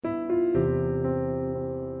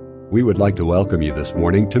We would like to welcome you this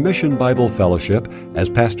morning to Mission Bible Fellowship as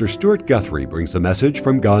Pastor Stuart Guthrie brings a message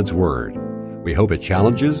from God's Word. We hope it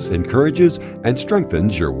challenges, encourages, and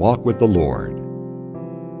strengthens your walk with the Lord.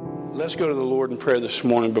 Let's go to the Lord in prayer this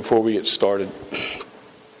morning before we get started.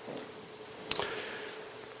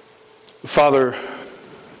 Father,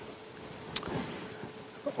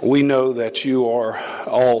 we know that you are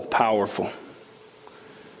all-powerful,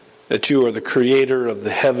 that you are the creator of the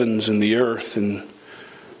heavens and the earth and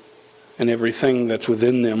everything that's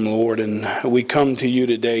within them, Lord. And we come to you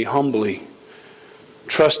today humbly,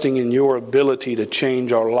 trusting in your ability to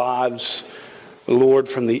change our lives, Lord,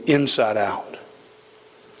 from the inside out.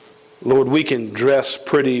 Lord, we can dress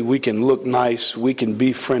pretty, we can look nice, we can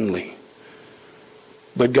be friendly.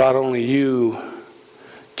 But God, only you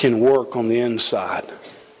can work on the inside.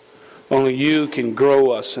 Only you can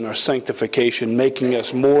grow us in our sanctification, making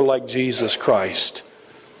us more like Jesus Christ.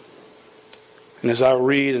 And as I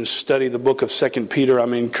read and study the book of 2 Peter,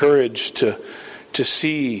 I'm encouraged to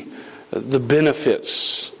see the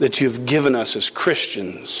benefits that you've given us as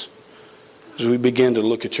Christians as we begin to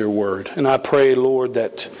look at your word. And I pray, Lord,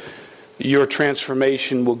 that your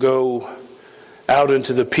transformation will go out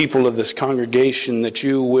into the people of this congregation, that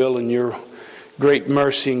you will, in your great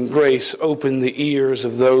mercy and grace, open the ears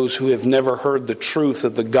of those who have never heard the truth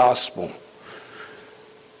of the gospel.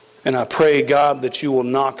 And I pray, God, that you will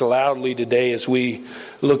knock loudly today as we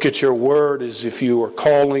look at your word, as if you are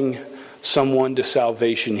calling someone to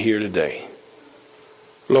salvation here today.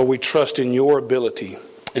 Lord, we trust in your ability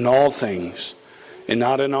in all things and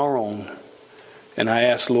not in our own. And I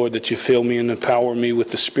ask, Lord, that you fill me and empower me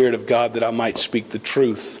with the Spirit of God, that I might speak the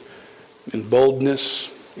truth in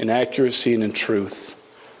boldness, in accuracy, and in truth.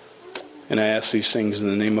 And I ask these things in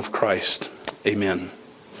the name of Christ. Amen.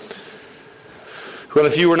 Well,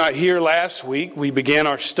 if you were not here last week, we began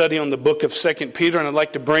our study on the book of 2 Peter, and I'd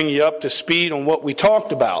like to bring you up to speed on what we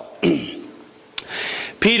talked about.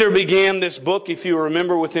 Peter began this book, if you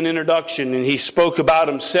remember, with an introduction, and he spoke about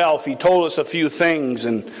himself. He told us a few things,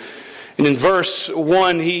 and in verse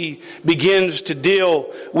 1, he begins to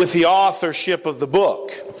deal with the authorship of the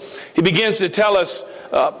book. He begins to tell us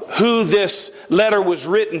who this letter was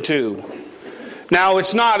written to. Now,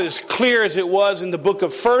 it's not as clear as it was in the book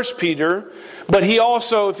of 1 Peter, but he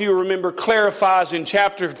also, if you remember, clarifies in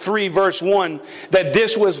chapter 3, verse 1, that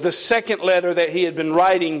this was the second letter that he had been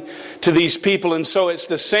writing to these people. And so it's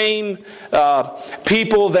the same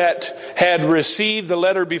people that had received the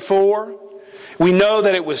letter before. We know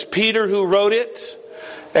that it was Peter who wrote it,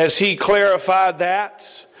 as he clarified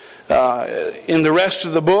that in the rest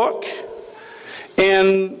of the book.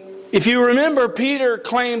 And if you remember, Peter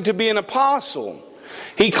claimed to be an apostle.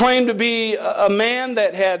 He claimed to be a man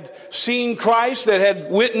that had seen Christ, that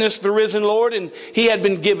had witnessed the risen Lord, and he had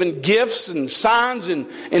been given gifts and signs and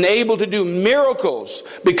able to do miracles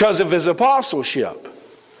because of his apostleship.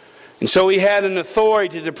 And so he had an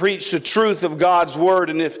authority to preach the truth of God's word.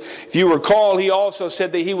 And if you recall, he also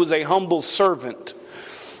said that he was a humble servant.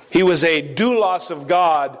 He was a doulos of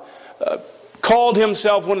God, called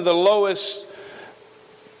himself one of the lowest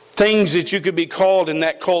things that you could be called in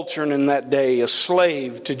that culture and in that day, a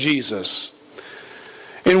slave to Jesus.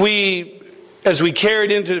 And as we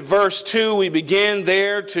carried into verse 2, we began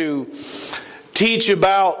there to teach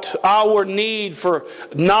about our need for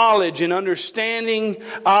knowledge and understanding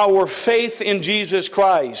our faith in Jesus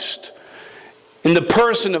Christ, in the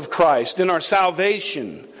person of Christ, in our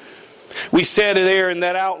salvation. We said there in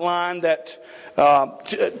that outline that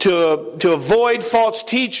to avoid false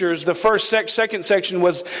teachers, the second section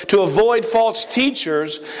was to avoid false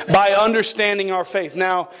teachers by understanding our faith.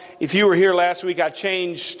 Now, if you were here last week, I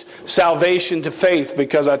changed salvation to faith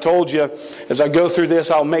because I told you as I go through this,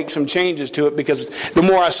 I'll make some changes to it because the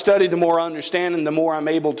more I study, the more I understand, and the more I'm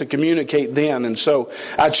able to communicate then. And so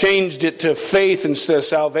I changed it to faith instead of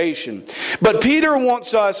salvation. But Peter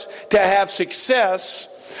wants us to have success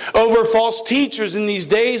over false teachers in these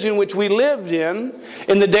days in which we lived in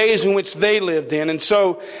the days in which they lived in. And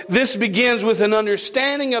so this begins with an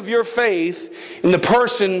understanding of your faith in the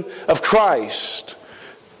person of Christ.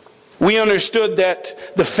 We understood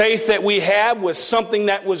that the faith that we have was something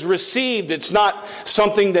that was received. It's not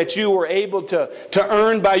something that you were able to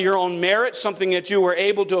earn by your own merit, something that you were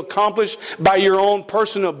able to accomplish by your own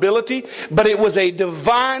personal ability, but it was a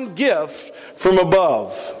divine gift from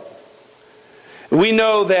above. We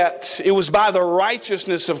know that it was by the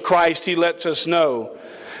righteousness of Christ, he lets us know,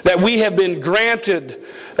 that we have been granted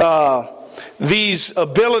these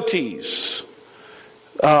abilities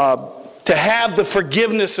to have the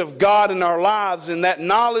forgiveness of God in our lives, and that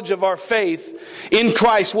knowledge of our faith in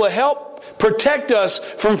Christ will help Protect us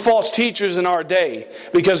from false teachers in our day,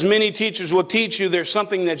 because many teachers will teach you there's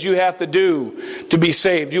something that you have to do to be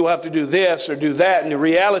saved. You'll have to do this or do that. And the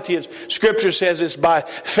reality is, Scripture says it's by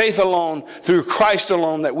faith alone, through Christ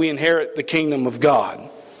alone, that we inherit the kingdom of God.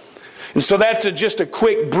 And so that's just a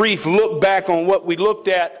quick, brief look back on what we looked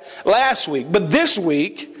at last week. But this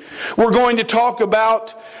week, we're going to talk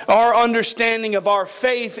about our understanding of our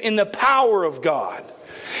faith in the power of God.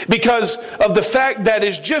 Because of the fact that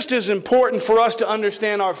it's just as important for us to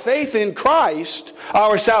understand our faith in Christ,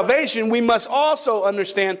 our salvation, we must also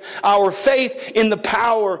understand our faith in the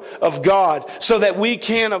power of God, so that we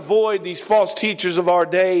can avoid these false teachers of our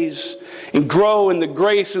days and grow in the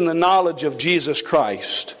grace and the knowledge of Jesus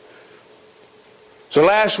Christ. So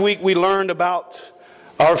last week we learned about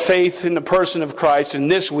our faith in the person of Christ, and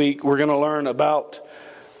this week we're going to learn about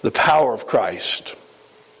the power of Christ.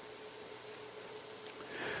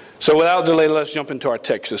 So without delay, let's jump into our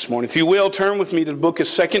text this morning. If you will, turn with me to the book of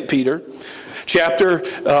 2 Peter, chapter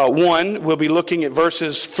 1. We'll be looking at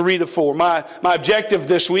verses 3 to 4. My objective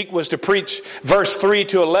this week was to preach verse 3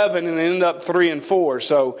 to 11 and end up 3 and 4.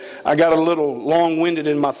 So I got a little long-winded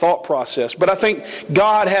in my thought process. But I think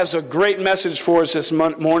God has a great message for us this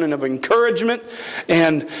morning of encouragement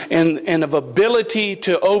and of ability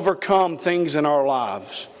to overcome things in our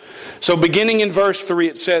lives. So beginning in verse 3,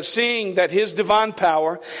 it says, "Seeing that His divine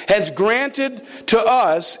power has granted to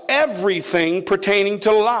us everything pertaining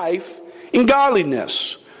to life and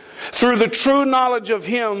godliness, through the true knowledge of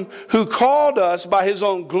Him who called us by His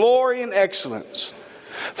own glory and excellence.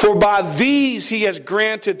 For by these He has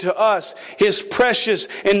granted to us His precious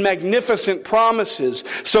and magnificent promises,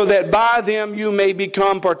 so that by them you may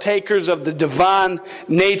become partakers of the divine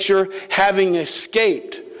nature, having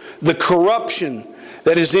escaped the corruption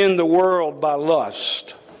that is in the world by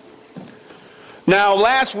lust." Now,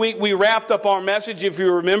 last week we wrapped up our message, if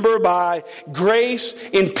you remember, by grace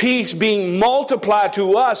and peace being multiplied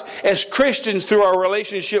to us as Christians through our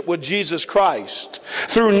relationship with Jesus Christ,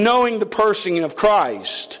 through knowing the person of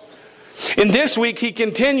Christ. And this week he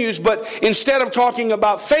continues, but instead of talking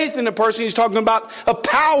about faith in a person, he's talking about a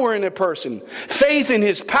power in a person. Faith in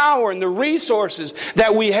His power and the resources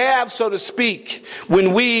that we have, so to speak,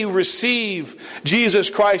 when we receive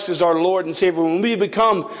Jesus Christ as our Lord and Savior. When we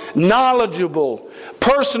become knowledgeable,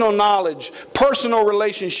 personal knowledge, personal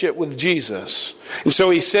relationship with Jesus. And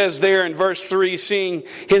so he says there in verse 3, "Seeing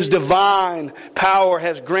His divine power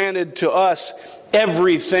has granted to us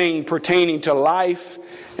everything pertaining to life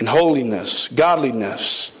and holiness,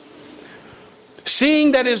 godliness."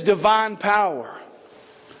 Seeing that His divine power.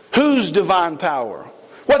 Whose divine power?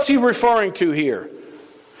 What's he referring to here?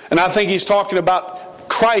 And I think he's talking about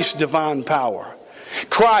Christ's divine power.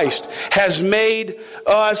 Christ has made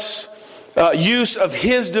us use of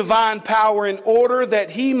His divine power in order that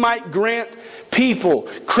He might grant people,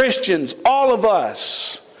 Christians, all of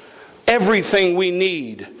us, everything we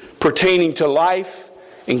need pertaining to life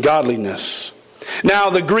and godliness. Now,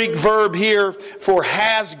 the Greek verb here for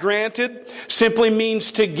 "has granted" simply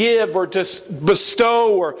means to give or to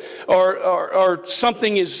bestow or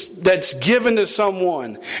something that's given to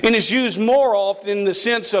someone. And it's used more often in the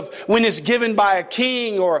sense of when it's given by a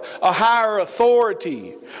king or a higher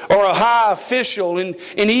authority or a high official, and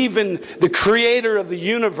even the creator of the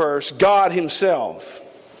universe, God Himself.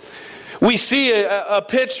 We see a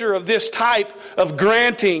picture of this type of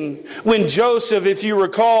granting when Joseph, if you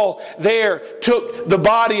recall there, took the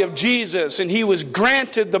body of Jesus and he was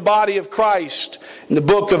granted the body of Christ in the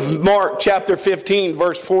book of Mark chapter 15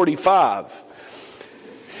 verse 45.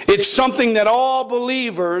 It's something that all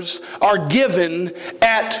believers are given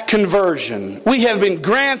at conversion. We have been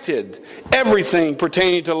granted everything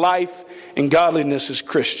pertaining to life and godliness as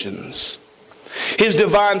Christians. His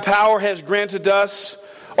divine power has granted us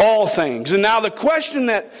all things. And now the question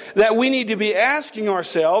that we need to be asking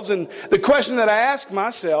ourselves, and the question that I asked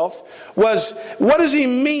myself was, what does he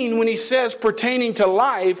mean when he says pertaining to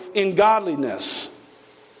life in godliness?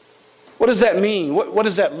 What does that mean? What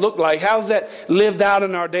does that look like? How is that lived out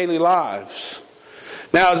in our daily lives?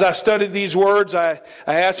 Now, as I studied these words, I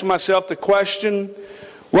asked myself the question,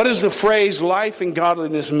 what does the phrase life and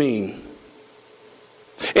godliness mean?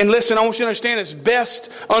 And listen, I want you to understand it's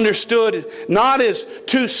best understood not as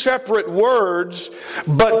two separate words,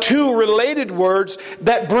 but two related words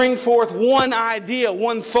that bring forth one idea,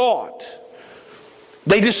 one thought.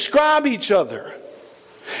 They describe each other.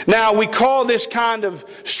 Now, we call this kind of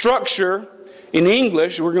structure in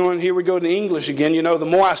English, here we go to English again. You know, the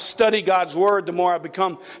more I study God's Word, the more I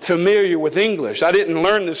become familiar with English. I didn't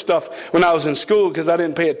learn this stuff when I was in school because I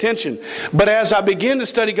didn't pay attention. But as I begin to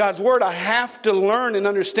study God's Word, I have to learn and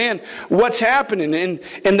understand what's happening.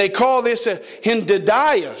 And they call this a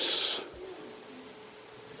hendidias.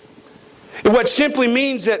 What simply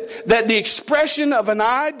means that the expression of an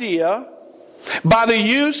idea by the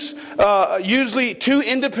use, usually two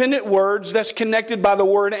independent words that's connected by the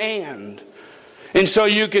word and. And so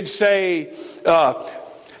you could say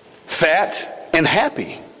fat and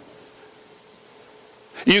happy.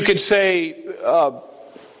 You could say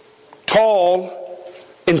tall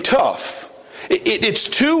and tough. It's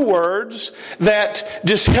two words that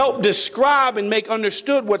just help describe and make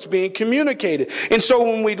understood what's being communicated. And so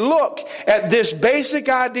when we look at this basic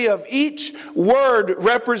idea of each word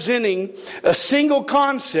representing a single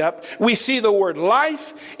concept, we see the word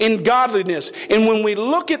life and godliness. And when we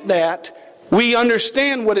look at that, we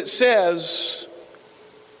understand what it says.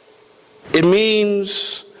 It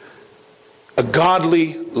means a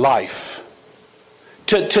godly life.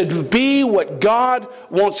 To be what God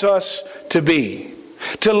wants us to be.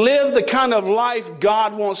 To live the kind of life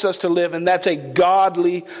God wants us to live, and that's a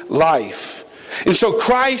godly life. And so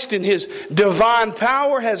Christ in His divine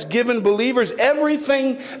power has given believers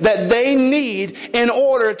everything that they need in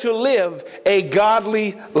order to live a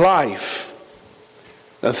godly life.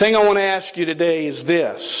 The thing I want to ask you today is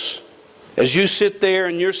this. As you sit there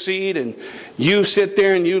in your seat and you sit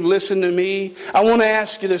there and you listen to me, I want to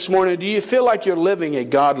ask you this morning, do you feel like you're living a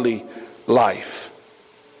godly life?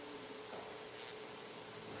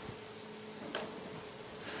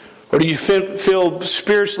 Or do you feel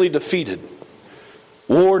spiritually defeated,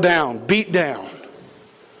 wore down, beat down?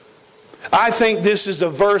 I think this is a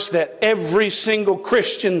verse that every single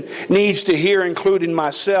Christian needs to hear, including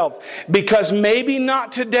myself. Because maybe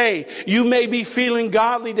not today. You may be feeling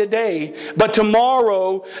godly today. But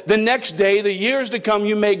tomorrow, the next day, the years to come,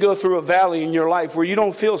 you may go through a valley in your life where you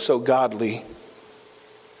don't feel so godly.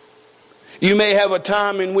 You may have a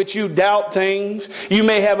time in which you doubt things. You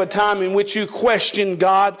may have a time in which you question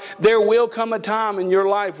God. There will come a time in your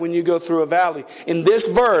life when you go through a valley. In this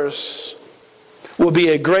verse will be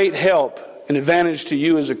a great help and advantage to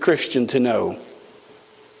you as a Christian to know.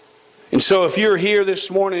 And so if you're here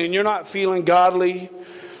this morning and you're not feeling godly,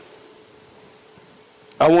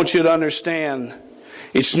 I want you to understand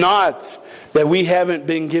it's not that we haven't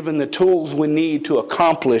been given the tools we need to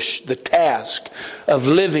accomplish the task of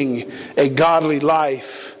living a godly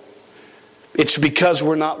life. It's because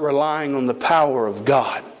we're not relying on the power of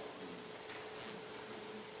God,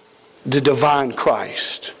 the divine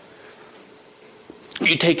Christ.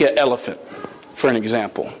 You take an elephant, for an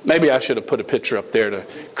example. Maybe I should have put a picture up there to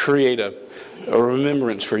create a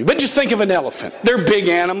remembrance for you. But just think of an elephant. They're big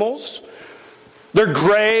animals. They're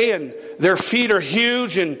gray and their feet are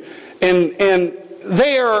huge and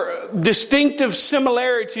there are distinctive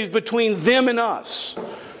similarities between them and us.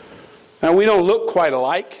 Now, we don't look quite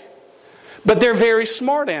alike, but they're very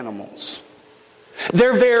smart animals.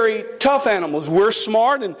 They're very tough animals. We're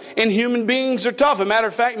smart and human beings are tough. As a matter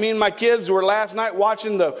of fact, me and my kids were last night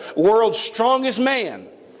watching The World's Strongest Man.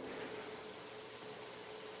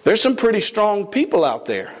 There's some pretty strong people out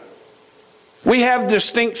there. We have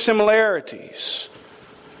distinct similarities.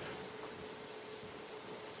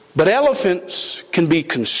 But elephants can be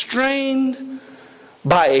constrained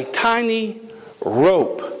by a tiny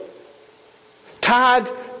rope tied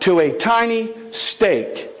to a tiny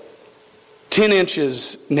stake 10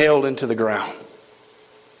 inches nailed into the ground.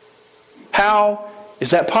 How is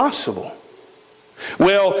that possible?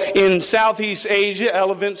 Well, in Southeast Asia,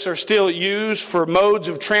 elephants are still used for modes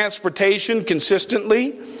of transportation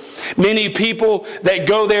consistently. Many people that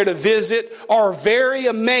go there to visit are very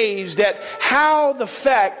amazed at how the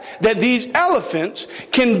fact that these elephants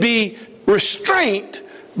can be restrained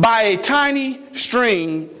by a tiny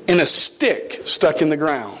string and a stick stuck in the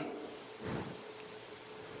ground.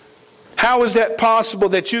 How is that possible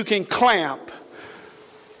that you can clamp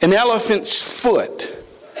an elephant's foot,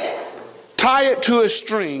 tie it to a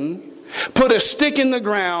string, put a stick in the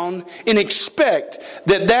ground, and expect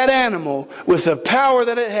that that animal, with the power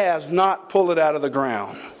that it has, not pull it out of the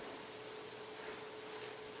ground?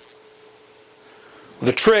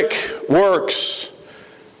 The trick works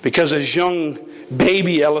because as young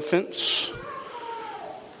baby elephants,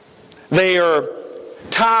 they are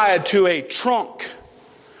tied to a trunk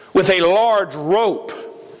with a large rope.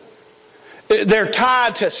 They're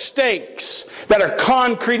tied to stakes that are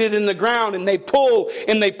concreted in the ground, and they pull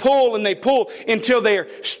and they pull and they pull until their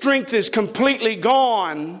strength is completely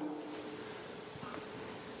gone.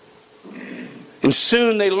 And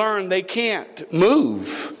soon they learn they can't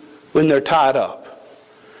move when they're tied up.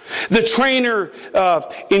 The trainer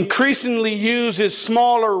increasingly uses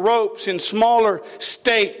smaller ropes and smaller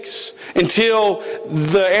stakes until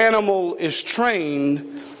the animal is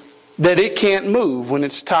trained that it can't move when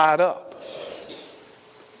it's tied up.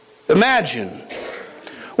 Imagine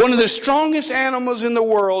one of the strongest animals in the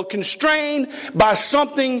world constrained by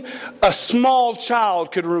something a small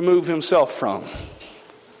child could remove himself from.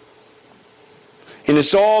 And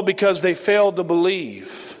it's all because they failed to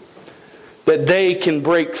believe that they can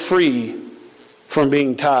break free from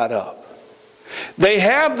being tied up. They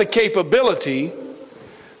have the capability,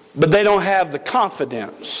 but they don't have the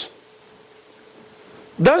confidence.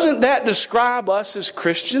 Doesn't that describe us as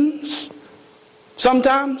Christians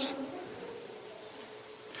sometimes?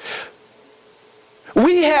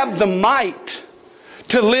 We have the might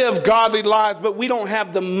to live godly lives, but we don't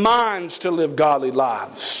have the minds to live godly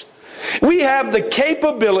lives. We have the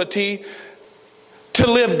capability to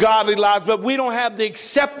live godly lives, but we don't have the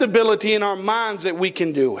acceptability in our minds that we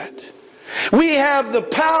can do it. We have the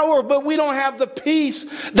power, but we don't have the peace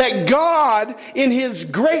that God, in His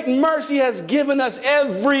great mercy, has given us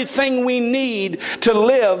everything we need to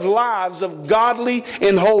live lives of godly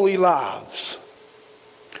and holy lives.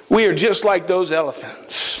 We are just like those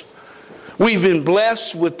elephants. We've been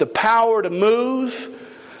blessed with the power to move,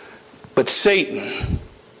 but Satan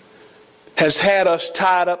has had us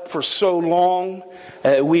tied up for so long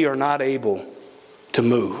that we are not able to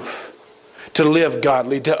move, to live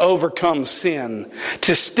godly, to overcome sin,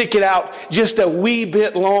 to stick it out just a wee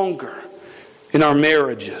bit longer in our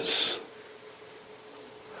marriages.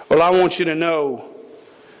 Well, I want you to know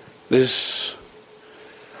this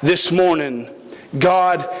morning,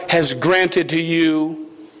 God has granted to you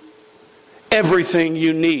everything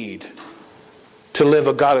you need to live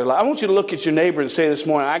a godly life. I want you to look at your neighbor and say this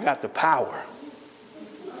morning, I got the power.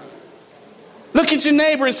 Look at your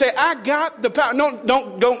neighbor and say, I got the power.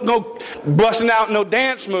 Don't go busting out no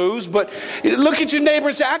dance moves, but look at your neighbor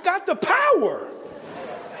and say, I got the power.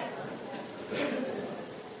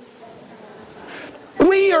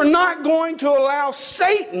 We are not going to allow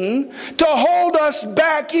Satan to hold us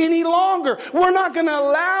back any longer. We're not going to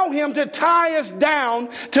allow him to tie us down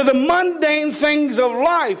to the mundane things of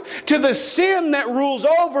life, to the sin that rules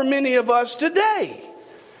over many of us today.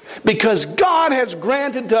 Because God has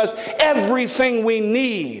granted to us everything we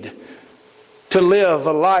need to live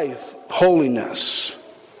a life of holiness.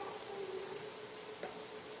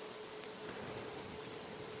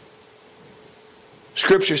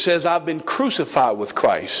 Scripture says, I've been crucified with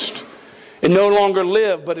Christ and no longer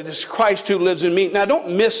live, but it is Christ who lives in me. Now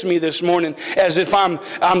don't miss me this morning as if I'm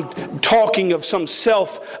talking of some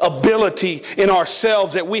self-ability in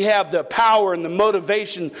ourselves, that we have the power and the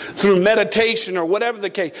motivation through meditation or whatever the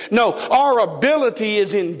case. No, our ability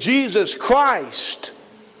is in Jesus Christ.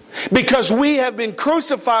 Because we have been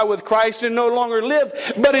crucified with Christ and no longer live,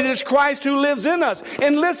 but it is Christ who lives in us.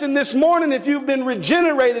 And listen, this morning, if you've been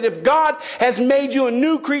regenerated, if God has made you a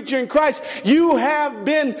new creature in Christ,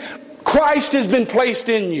 Christ has been placed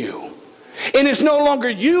in you. And it's no longer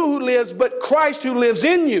you who lives, but Christ who lives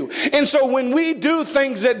in you. And so when we do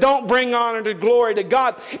things that don't bring honor to glory to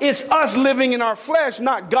God, it's us living in our flesh,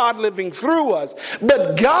 not God living through us.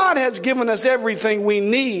 But God has given us everything we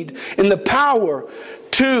need in the power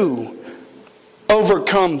to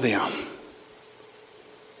overcome them.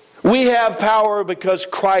 We have power because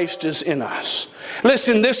Christ is in us.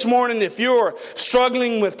 Listen, this morning, if you're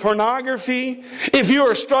struggling with pornography, if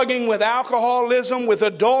you're struggling with alcoholism, with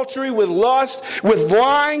adultery, with lust, with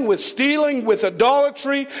lying, with stealing, with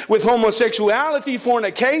idolatry, with homosexuality,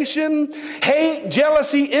 fornication, hate,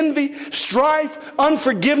 jealousy, envy, strife,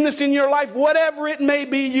 unforgiveness in your life, whatever it may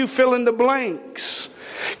be, you fill in the blanks.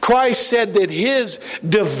 Christ said that His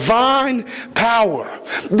divine power,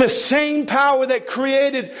 the same power that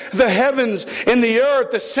created the heavens and the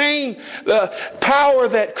earth, the same power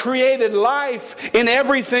that created life and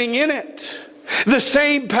everything in it, the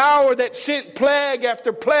same power that sent plague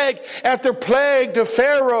after plague after plague to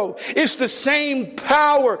Pharaoh. It's the same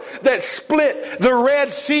power that split the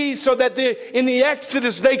Red Sea so that in the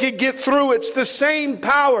Exodus they could get through. It's the same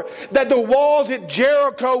power that the walls at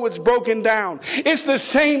Jericho was broken down. It's the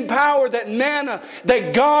same power that manna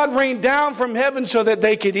that God rained down from heaven so that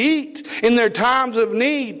they could eat in their times of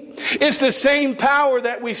need. It's the same power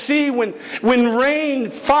that we see when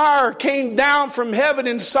fire came down from heaven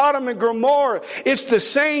in Sodom and Gomorrah. It's the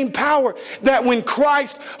same power that when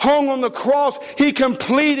Christ hung on the cross, He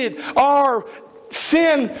completed our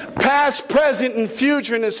sin, past, present, and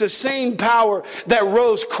future, and it's the same power that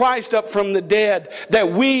rose Christ up from the dead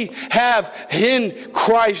that we have in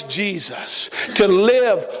Christ Jesus to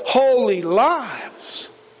live holy lives.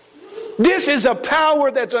 This is a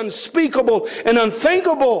power that's unspeakable and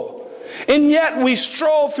unthinkable. And yet we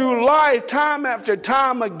stroll through life time after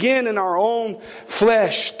time again in our own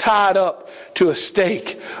flesh, tied up to a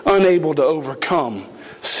stake, unable to overcome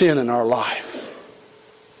sin in our life.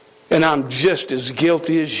 And I'm just as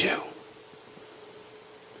guilty as you.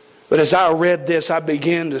 But as I read this, I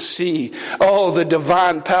began to see, the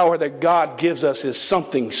divine power that God gives us is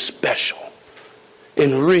something special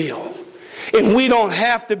and real. And we don't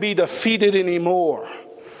have to be defeated anymore.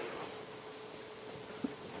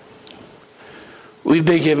 We've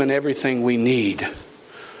been given everything we need.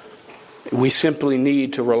 We simply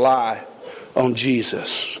need to rely on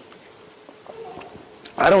Jesus.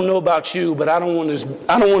 I don't know about you, but I don't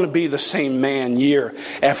want to be the same man year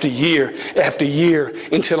after year after year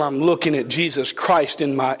until I'm looking at Jesus Christ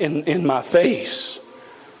in my face.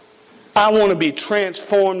 I want to be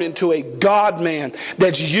transformed into a God-man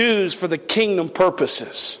that's used for the kingdom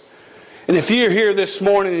purposes. And if you're here this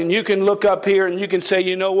morning and you can look up here and you can say,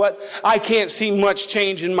 you know what, I can't see much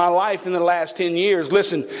change in my life in the last 10 years.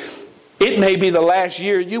 Listen, it may be the last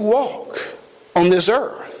year you walk on this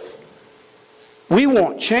earth. We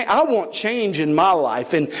want change. I want change in my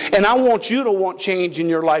life, and I want you to want change in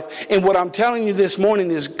your life. And what I'm telling you this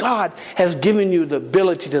morning is God has given you the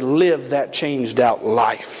ability to live that changed out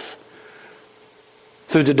life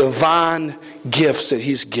through the divine gifts that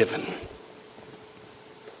He's given.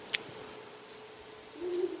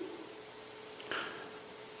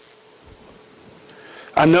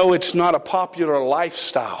 I know it's not a popular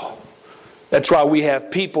lifestyle. That's why we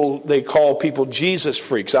have people, they call people Jesus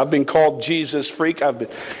freaks. I've been called Jesus freak. I've been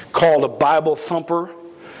called a Bible thumper.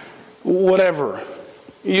 Whatever.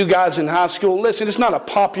 You guys in high school, listen, it's not a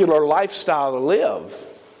popular lifestyle to live.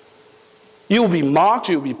 You will be mocked,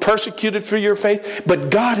 you will be persecuted for your faith, but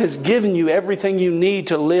God has given you everything you need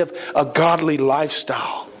to live a godly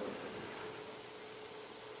lifestyle.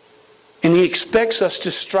 And He expects us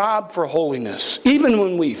to strive for holiness. Even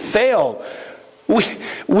when we fail,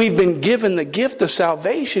 we've been given the gift of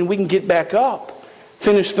salvation. We can get back up,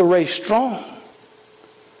 finish the race strong.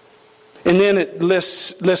 And then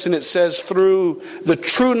it says, through the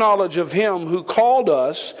true knowledge of Him who called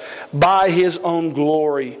us by His own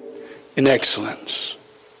glory and excellence.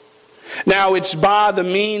 Now it's by the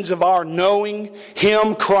means of our knowing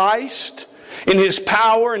Him, Christ, in His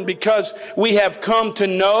power, and because we have come to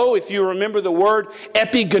know, if you remember the word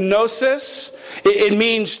epigenosis, it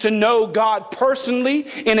means to know God personally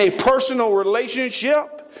in a personal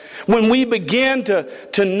relationship. When we begin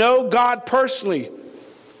to know God personally,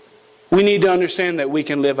 we need to understand that we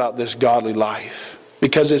can live out this godly life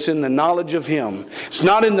because it's in the knowledge of Him. It's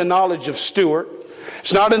not in the knowledge of Stuart.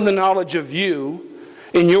 It's not in the knowledge of you,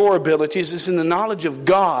 in your abilities. It's in the knowledge of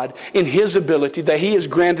God, in His ability, that He has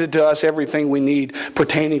granted to us everything we need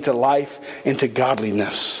pertaining to life and to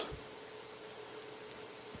godliness.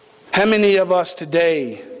 How many of us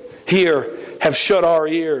today here have shut our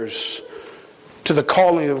ears to the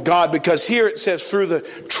calling of God? Because here it says, through the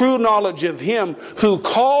true knowledge of Him who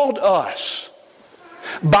called us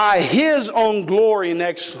by His own glory and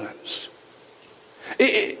excellence.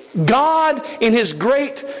 God, in His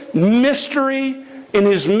great mystery, in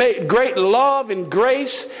His great love and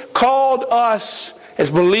grace, called us as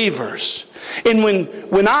believers. And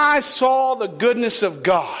when I saw the goodness of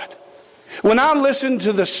God, when I listened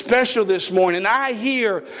to the special this morning, I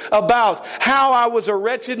hear about how I was a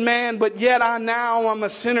wretched man, but yet I'm a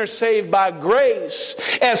sinner saved by grace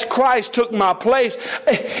as Christ took my place.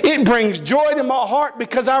 It brings joy to my heart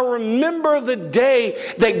because I remember the day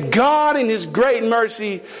that God in His great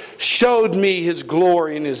mercy showed me His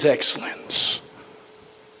glory and His excellence.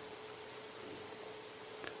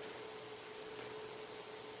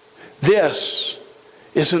 This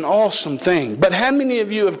is an awesome thing. But how many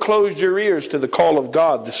of you have closed your ears to the call of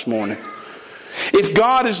God this morning? If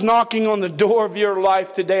God is knocking on the door of your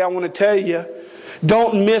life today, I want to tell you,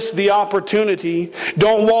 don't miss the opportunity.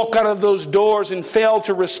 Don't walk out of those doors and fail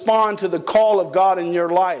to respond to the call of God in your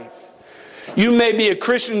life. You may be a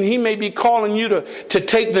Christian. He may be calling you to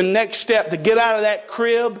take the next step, to get out of that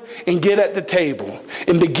crib and get at the table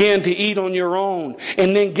and begin to eat on your own.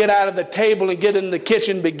 And then get out of the table and get in the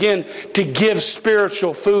kitchen, begin to give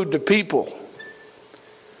spiritual food to people.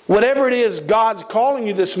 Whatever it is God's calling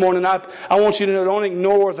you this morning, I want you to know, don't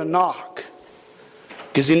ignore the knock.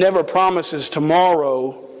 Because He never promises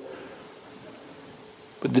tomorrow.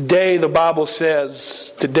 But the day, the Bible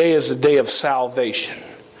says, today is the day of salvation.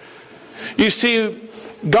 You see,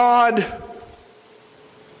 God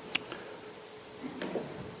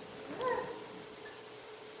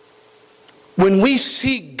when we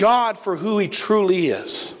see God for who He truly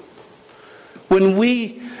is, when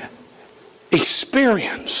we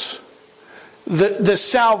experience the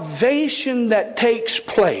salvation that takes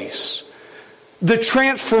place, the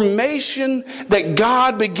transformation that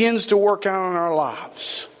God begins to work out in our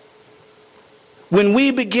lives, when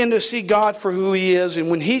we begin to see God for who He is,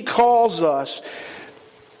 and when He calls us,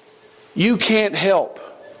 you can't help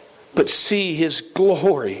but see His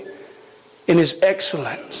glory and His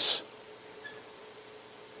excellence.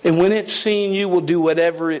 And when it's seen, you will do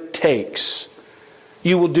whatever it takes.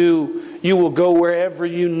 You will go wherever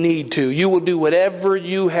you need to. You will do whatever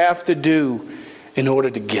you have to do in order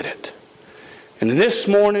to get it. And this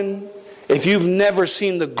morning, if you've never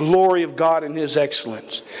seen the glory of God and His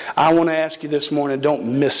excellence, I want to ask you this morning,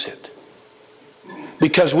 don't miss it.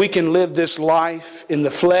 Because we can live this life in the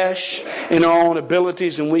flesh, in our own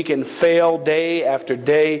abilities, and we can fail day after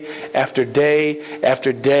day after day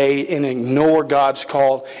after day and ignore God's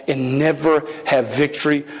call and never have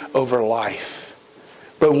victory over life.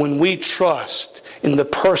 But when we trust in the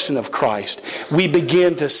person of Christ, we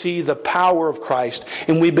begin to see the power of Christ,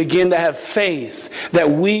 and we begin to have faith that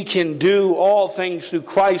we can do all things through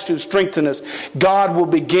Christ who strengthens us. God will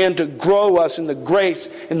begin to grow us in the grace,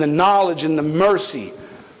 in the knowledge, and the mercy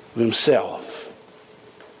of Himself.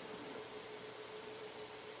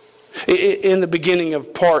 In the beginning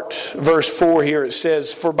of verse 4 here, it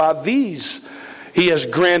says, "For by these He has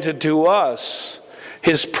granted to us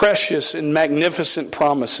His precious and magnificent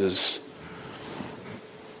promises."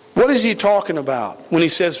 What is he talking about when he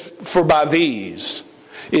says, "for by these"?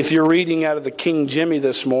 If you're reading out of the King Jimmy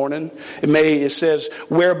this morning, it says,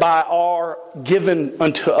 "whereby are given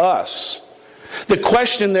unto us." The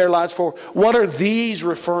question there lies for, what are these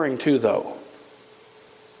referring to though?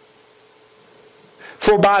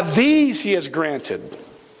 For by these He has granted.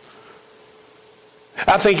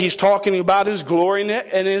 I think he's talking about His glory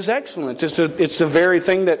and His excellence. It's the very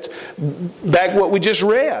thing that's back what we just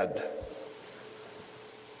read.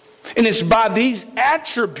 And it's by these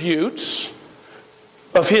attributes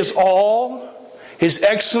of His all, His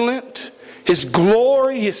excellence, His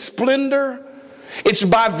glory, His splendor. It's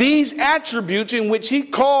by these attributes in which He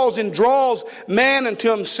calls and draws man unto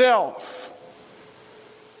Himself.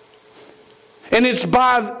 And it's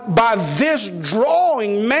by this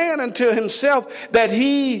drawing man unto Himself that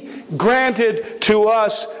He granted to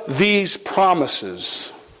us these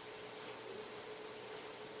promises.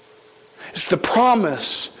 It's the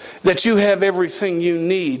promise that you have everything you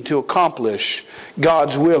need to accomplish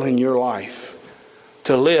God's will in your life,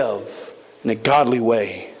 to live in a godly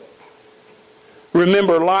way.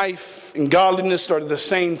 Remember, life and godliness are the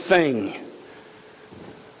same thing.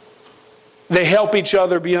 They help each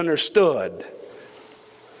other be understood.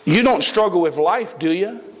 You don't struggle with life, do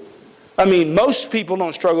you? I mean, most people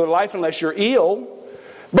don't struggle with life unless you're ill.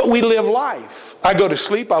 But we live life. I go to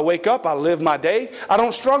sleep, I wake up, I live my day. I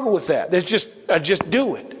don't struggle with that. I just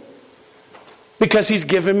do it. Because He's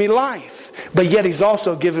given me life. But yet He's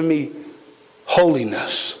also given me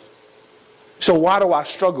holiness. So why do I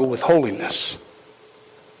struggle with holiness?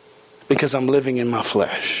 Because I'm living in my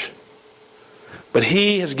flesh. But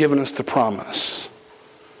He has given us the promise.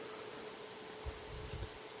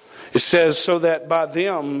 It says, so that by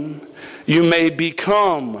them you may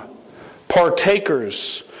become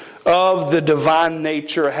partakers of the divine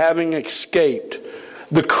nature, having escaped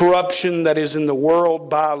the corruption that is in the world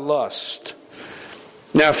by lust.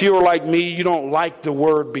 Now, if you were like me, you don't like the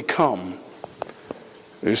word become.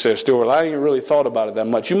 You say, Stuart, I ain't really thought about it that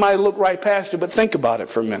much. You might look right past it, but think about it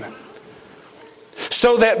for a minute.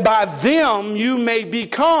 So that by them you may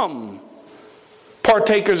become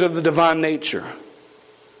partakers of the divine nature.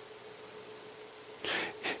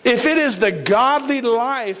 If it is the godly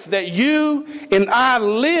life that you and I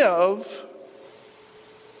live,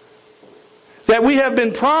 that we have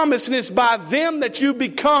been promised, and it's by them that you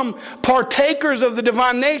become partakers of the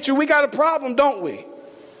divine nature, we got a problem, don't we?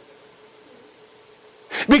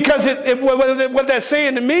 Because what that's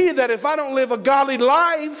saying to me, that if I don't live a godly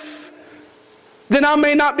life, then I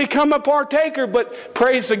may not become a partaker. But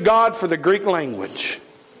praise to God for the Greek language.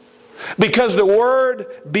 Because the word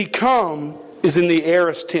become is in the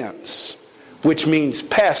aorist tense, which means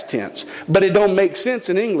past tense. But it don't make sense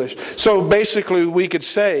in English. So basically we could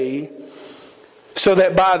say, so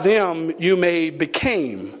that by them you may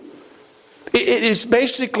became. It is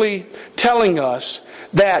basically telling us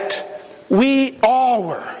that we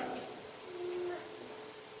are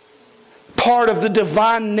part of the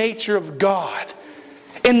divine nature of God.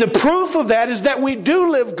 And the proof of that is that we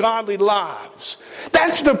do live godly lives.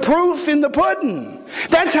 That's the proof in the pudding.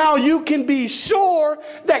 That's how you can be sure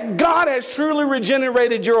that God has truly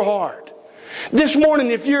regenerated your heart. This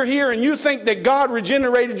morning, if you're here and you think that God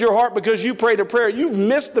regenerated your heart because you prayed a prayer, you've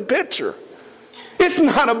missed the picture. It's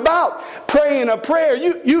not about praying a prayer.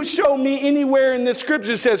 You show me anywhere in the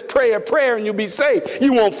scripture that says pray a prayer and you'll be saved.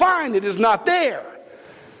 You won't find it. It's not there.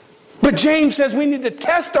 But James says we need to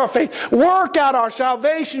test our faith, work out our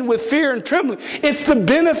salvation with fear and trembling. It's the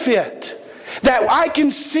benefit that I can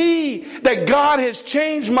see that God has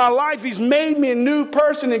changed my life. He's made me a new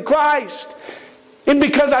person in Christ. And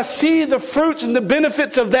because I see the fruits and the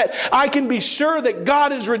benefits of that, I can be sure that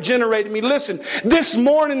God has regenerated me. Listen, this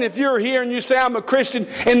morning if you're here and you say I'm a Christian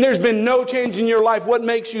and there's been no change in your life, what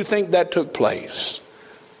makes you think that took place?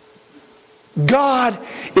 God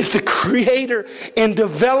is the creator and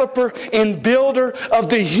developer and builder of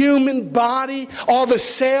the human body, all the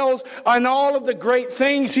cells and all of the great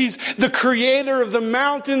things. He's the creator of the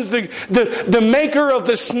mountains, the maker of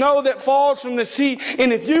the snow that falls from the sea.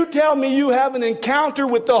 And if you tell me you have an encounter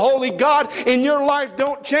with the Holy God and your life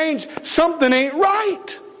don't change, something ain't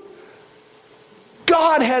right.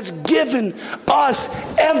 God has given us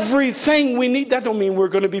everything we need. That don't mean we're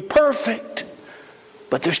going to be perfect.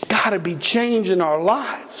 But there's got to be change in our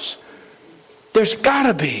lives. There's got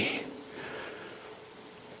to be.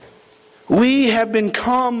 We have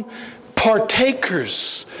become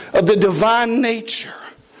partakers of the divine nature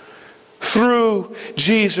through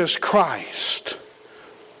Jesus Christ.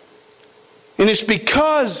 And it's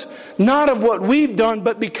because not of what we've done,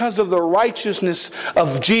 but because of the righteousness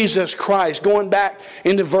of Jesus Christ. Going back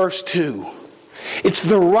into verse 2. It's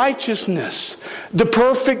the righteousness, the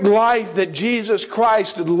perfect life that Jesus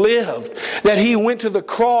Christ lived, that He went to the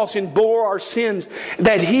cross and bore our sins,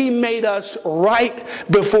 that He made us right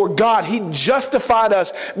before God. He justified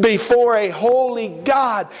us before a holy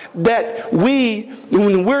God, that we,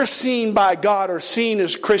 when we're seen by God, are seen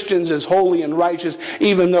as Christians as holy and righteous,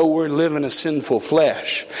 even though we're living a sinful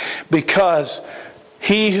flesh. Because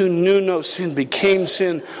He who knew no sin became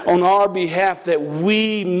sin on our behalf that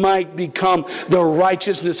we might become the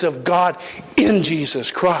righteousness of God in Jesus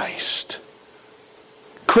Christ.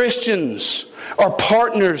 Christians are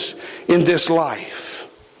partners in this life.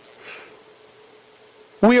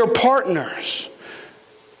 We are partners.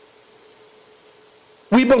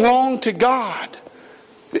 We belong to God.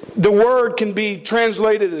 The word can be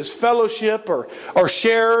translated as fellowship or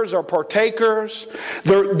sharers or partakers.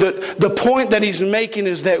 The point that he's making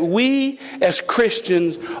is that we as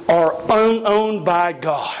Christians are owned by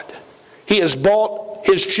God. He has bought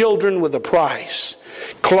His children with a price.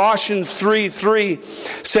 Colossians 3:3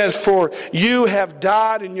 says, "For you have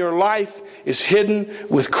died and your life is hidden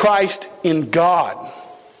with Christ in God."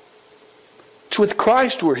 It's with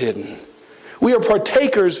Christ we're hidden. We are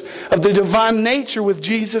partakers of the divine nature with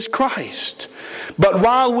Jesus Christ. But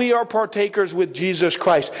while we are partakers with Jesus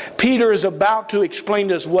Christ, Peter is about to explain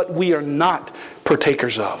to us what we are not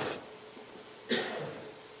partakers of.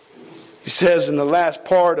 He says in the last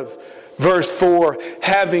part of verse 4,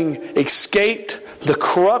 having escaped the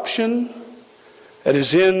corruption that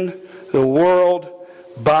is in the world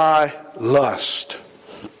by lust.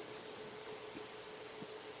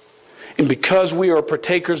 And because we are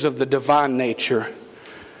partakers of the divine nature,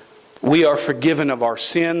 we are forgiven of our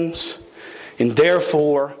sins. And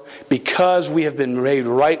therefore, because we have been made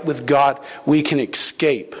right with God, we can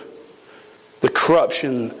escape the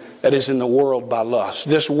corruption that is in the world by lust.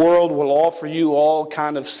 This world will offer you all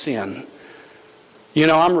kind of sin. You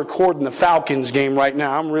know, I'm recording the Falcons game right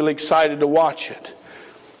now. I'm really excited to watch it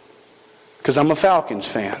because I'm a Falcons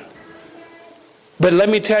fan. But let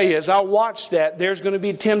me tell you, as I watch that, there's going to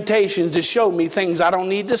be temptations to show me things I don't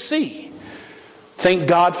need to see. Thank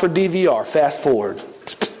God for DVR. Fast forward.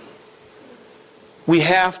 We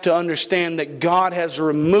have to understand that God has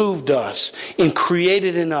removed us and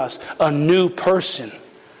created in us a new person.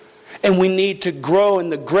 And we need to grow in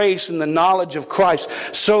the grace and the knowledge of Christ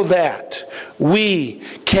so that we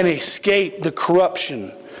can escape the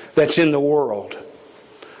corruption that's in the world.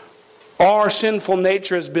 Our sinful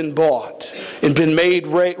nature has been bought and been made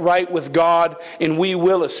right with God, and we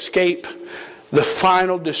will escape the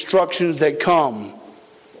final destructions that come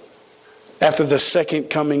after the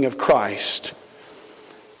second coming of Christ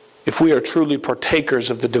if we are truly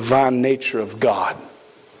partakers of the divine nature of God.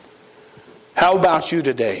 How about you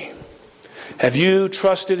today? Have you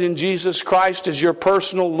trusted in Jesus Christ as your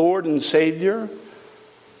personal Lord and Savior?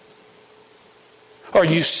 Are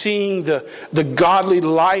you seeing the godly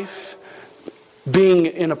life being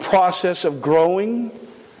in a process of growing?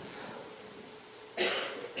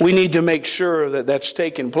 We need to make sure that that's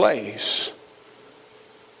taking place.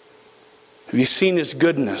 Have you seen His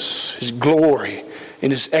goodness, His glory,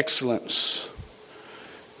 and His excellence?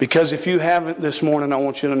 Because if you haven't this morning, I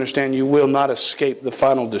want you to understand you will not escape the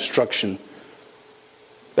final destruction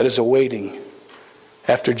that is awaiting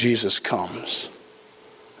after Jesus comes.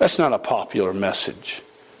 That's not a popular message.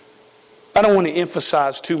 I don't want to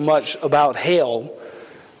emphasize too much about hell,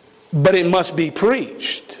 but it must be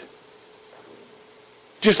preached.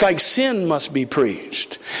 Just like sin must be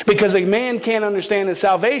preached. Because a man can't understand his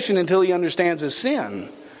salvation until he understands his sin.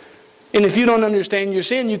 And if you don't understand your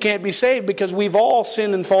sin, you can't be saved, because we've all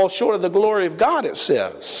sinned and fall short of the glory of God, it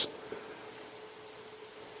says.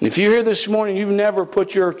 And if you're here this morning, you've never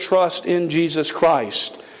put your trust in Jesus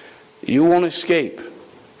Christ, you won't escape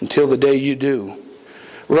until the day you do.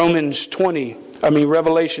 Revelation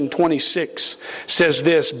 26 says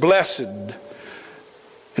this: "Blessed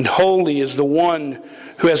and holy is the one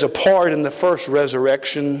who has a part in the first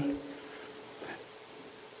resurrection.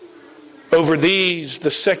 Over these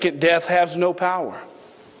the second death has no power,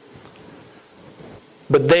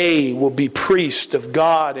 but they will be priests of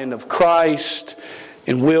God and of Christ,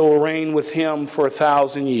 and will reign with Him for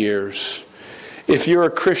 1,000 years." If you're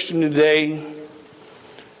a Christian today,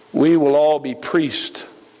 we will all be priests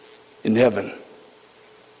in heaven.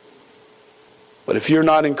 But if you're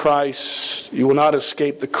not in Christ, you will not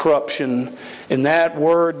escape the corruption. And that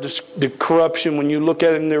word, the corruption, when you look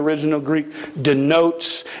at it in the original Greek,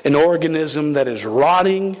 denotes an organism that is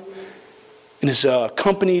rotting and is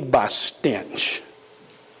accompanied by stench.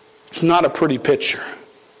 It's not a pretty picture.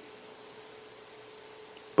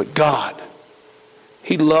 But God,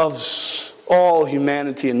 He loves all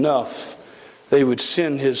humanity enough that He would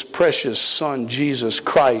send His precious Son, Jesus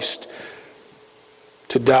Christ,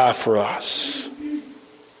 to die for us.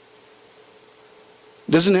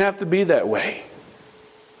 It doesn't have to be that way.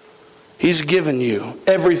 He's given you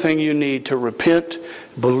everything you need to repent,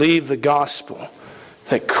 believe the gospel,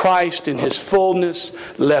 that Christ in His fullness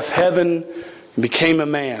left heaven and became a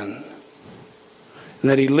man,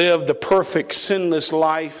 and that He lived the perfect, sinless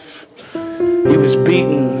life. He was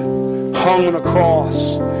beaten, hung on a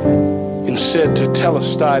cross, and said to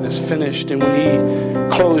Telestai, "It is finished." And when He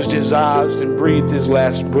closed His eyes and breathed His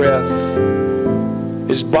last breath,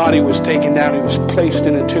 His body was taken down. He was placed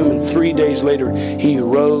in a tomb, and 3 days later He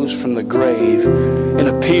rose from the grave and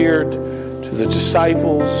appeared to the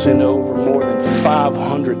disciples and over more than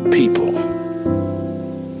 500 people.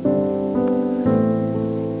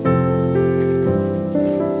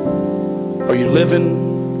 Are you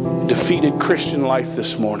living a defeated Christian life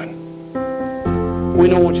this morning? We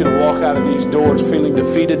don't want you to walk out of these doors feeling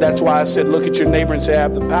defeated. That's why I said, look at your neighbor and say, I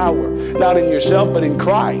have the power. Not in yourself, but in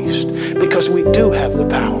Christ. Because we do have the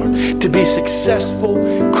power to be successful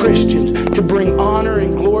Christians, to bring honor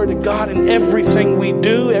and glory to God in everything we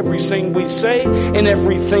do, everything we say, and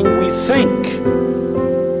everything we think.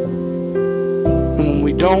 And when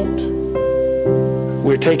we don't,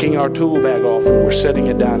 we're taking our tool bag off and we're setting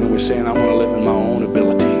it down and we're saying, I'm going to live in my own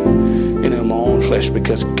ability and in my own flesh,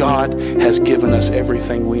 because God has given us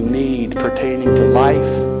everything we need pertaining to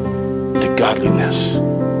life, to godliness.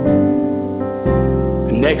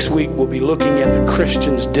 And next week we'll be looking at the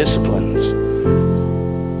Christian's disciplines,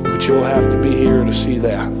 but you'll have to be here to see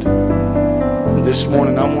that. And this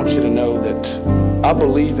morning I want you to know that I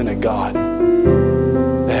believe in a God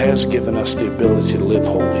that has given us the ability to live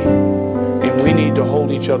holy. And we need to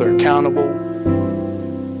hold each other accountable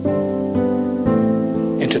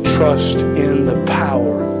and to trust in the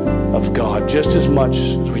power of God just as much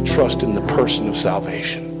as we trust in the person of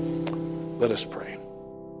salvation. Let us pray.